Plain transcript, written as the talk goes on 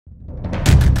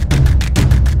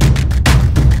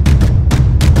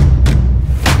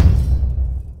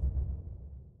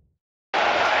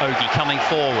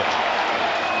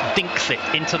dinks it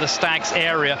into the Stags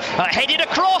area. Headed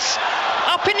across,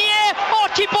 up in the air,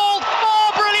 Archibald.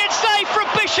 Oh, brilliant save from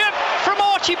Bishop from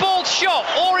Archibald's shot.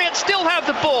 Orient still have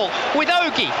the ball with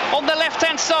Ogie on the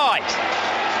left-hand side.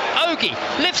 Ogie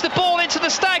lifts the ball into the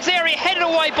Stags area, headed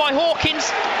away by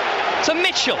Hawkins to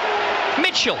Mitchell.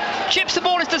 Mitchell chips the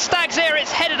ball into the Stags area,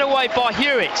 it's headed away by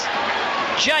Hewitt.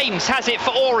 James has it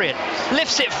for Orient,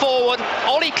 lifts it forward.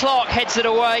 Ollie Clark heads it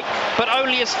away, but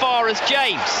only as far as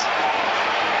James.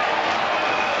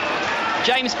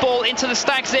 James ball into the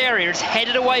Stags area, it's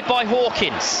headed away by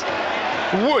Hawkins.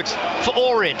 Wood for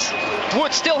Orient.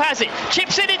 Wood still has it,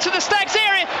 chips it into the Stags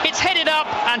area, it's headed up,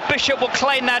 and Bishop will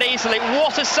claim that easily.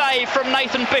 What a save from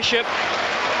Nathan Bishop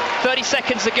 30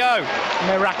 seconds ago.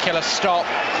 Miraculous stop,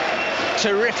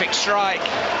 terrific strike,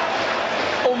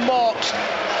 unmarked,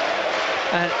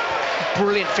 and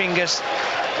brilliant fingers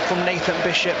from Nathan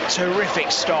Bishop.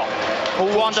 Terrific stop.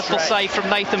 A wonderful save from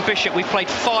Nathan Bishop. We played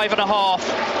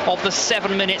 5.5 of the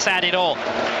 7 minutes added on.